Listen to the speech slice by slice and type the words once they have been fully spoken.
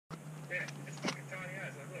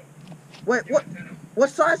Wait, what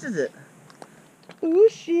size is it? Oh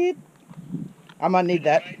shit. I might need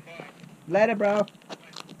that. Later, bro.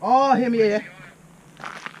 Oh, hear me here.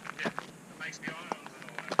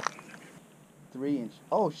 3-inch.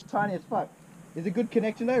 Oh, she's tiny as fuck. Is it good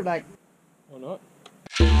connection though? Like, or not?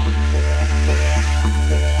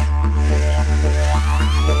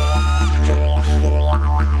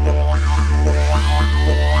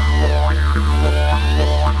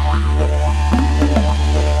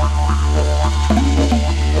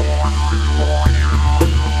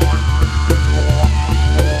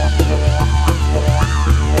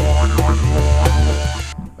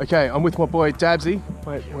 Okay, I'm with my boy Dabsy.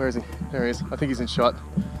 Wait, where is he? There he is. I think he's in shot.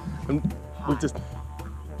 And we've just...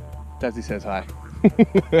 Dabsy says hi.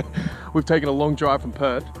 We've taken a long drive from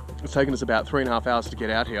Perth. It's taken us about 3.5 hours to get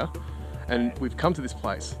out here. And we've come to this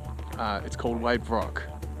place. It's called Wave Rock.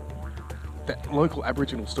 The local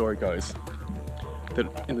Aboriginal story goes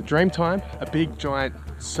that in the dream time, a big giant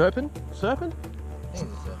serpent? Serpent? I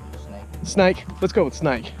think it's a snake. Snake. Let's go with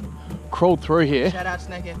snake. Crawled through here. Shout out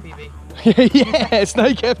Snake FPV. Yeah,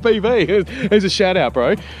 Snake FPV. Here's a shout out,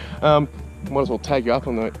 bro. Might as well tag you up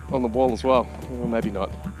on the wall as well. Well, maybe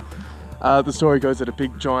not. The story goes that a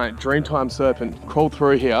big giant Dreamtime serpent crawled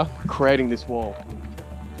through here, creating this wall.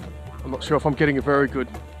 I'm not sure if I'm getting a very good...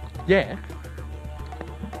 Yeah.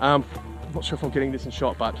 I'm not sure if I'm getting this in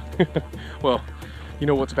shot, but well, you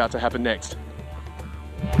know what's about to happen next.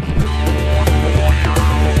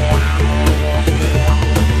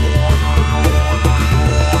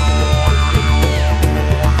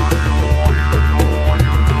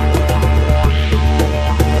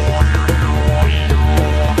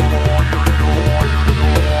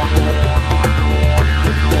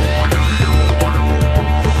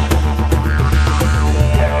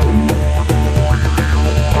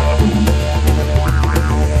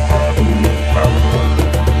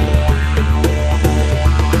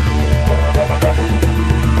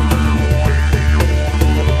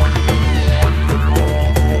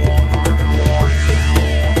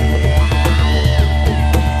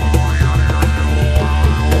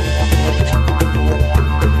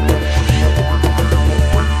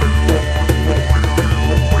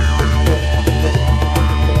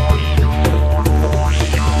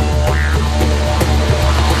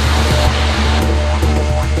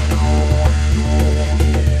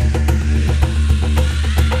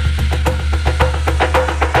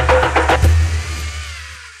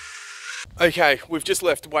 Okay, we've just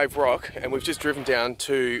left Wave Rock and we've just driven down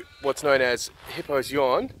to what's known as Hippos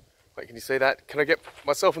Yawn. Wait, can you see that? Can I get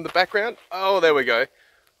myself in the background? Oh, there we go.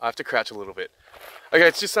 I have to crouch a little bit. Okay,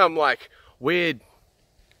 it's just some like weird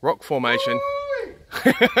rock formation.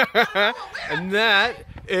 And that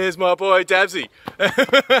is my boy Dabsy.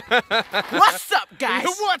 What's up, guys?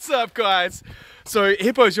 What's up, guys? So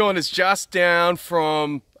Hippos Yawn is just down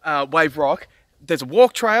from Wave Rock. There's a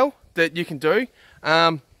walk trail that you can do.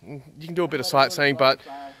 You can do a bit of sightseeing, but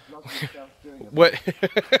what?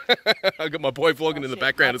 I got my boy vlogging in the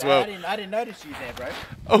background as well. I didn't notice you there, bro.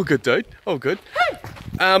 Oh, good, dude. Oh, good.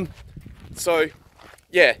 So,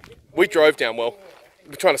 yeah, we drove down. Well,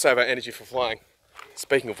 we're trying to save our energy for flying.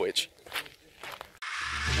 Speaking of which.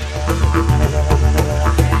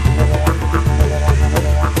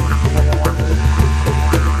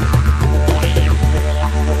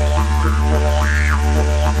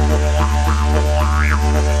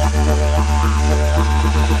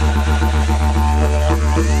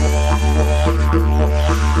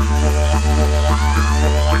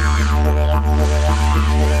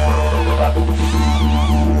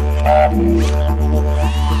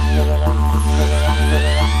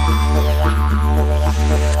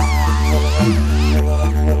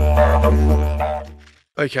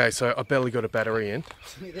 Okay, so I barely got a battery in.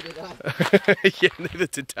 Neither did I. Yeah, neither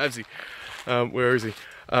did Dabsy. Where is he?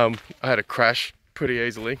 I had a crash pretty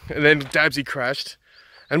easily, and then Dabsy crashed,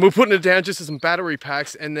 and we're putting it down just as some battery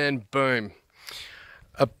packs, and then boom,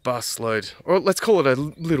 a bus load, or let's call it a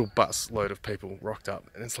little bus load of people rocked up,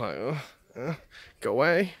 and it's like, go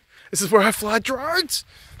away. This is where I fly drones.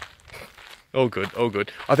 All good, all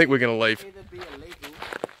good. I think we're gonna leave. Either be illegal.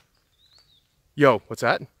 Yo, what's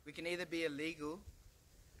that? We can either be illegal.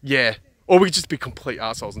 Yeah. Or we could just be complete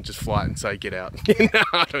assholes and just fly it and say, get out. No,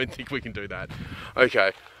 I don't think we can do that.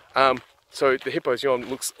 Okay. So the Hippos Yawn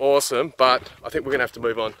looks awesome, but I think we're going to have to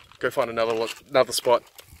move on. Go find another spot.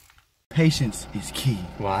 Patience is key.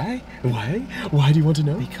 Why? Why? Why do you want to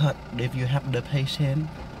know? Because if you have the patience,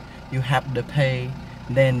 you have the pay,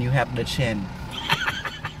 then you have the chin.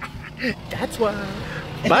 That's why.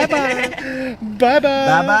 Bye-bye. Bye-bye.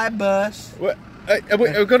 Bye-bye, bus. What?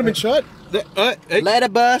 I've got him in shot. Later,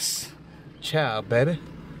 bus. Ciao, baby.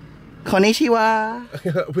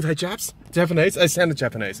 Konnichiwa. Were they Japs? Japanese? They sounded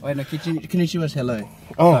Japanese. Wait, no, konnichiwa's hello.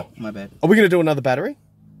 Oh, my bad. Are we going to do another battery?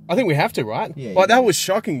 I think we have to, right? Yeah. Like, that was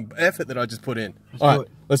shocking effort that I just put in. All right,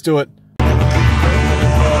 let's do it.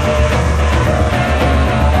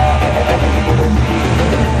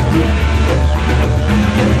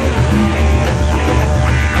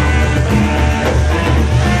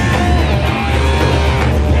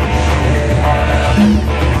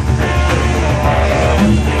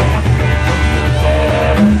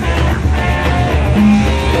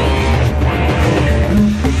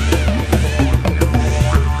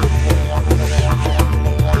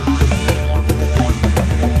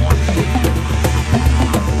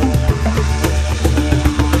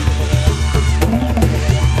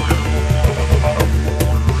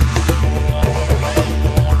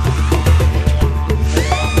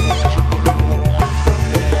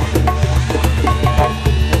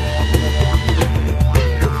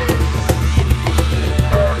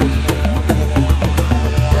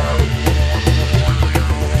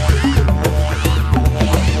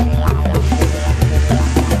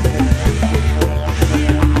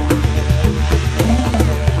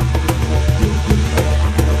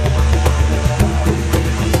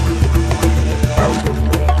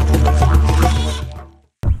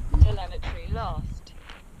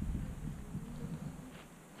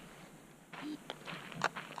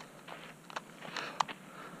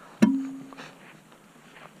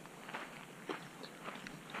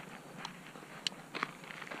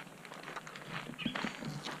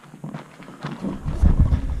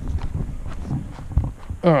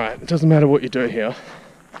 Alright, it doesn't matter what you do here.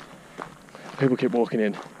 People keep walking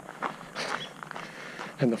in.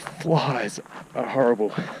 And the flies are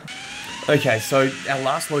horrible. Okay, so our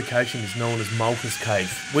last location is known as Mulkas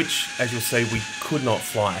Cave, which, as you'll see, we could not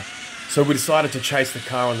fly. So we decided to chase the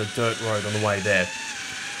car on the dirt road on the way there.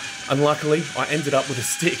 Unluckily, I ended up with a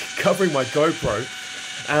stick covering my GoPro.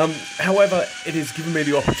 However, it has given me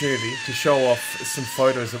the opportunity to show off some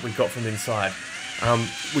photos that we got from inside.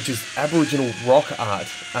 Which is aboriginal rock art,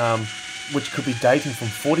 which could be dating from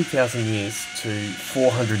 40,000 years to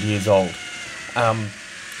 400 years old.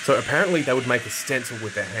 So apparently they would make a stencil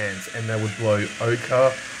with their hands and they would blow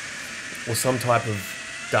ochre or some type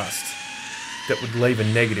of dust that would leave a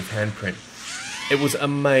negative handprint. It was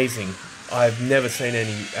amazing. I've never seen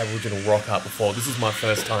any aboriginal rock art before. This is my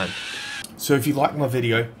first time. So if you like my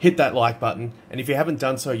video, hit that like button, and if you haven't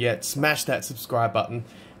done so yet, smash that subscribe button.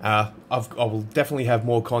 I will definitely have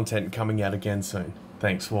more content coming out again soon.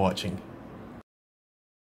 Thanks for watching.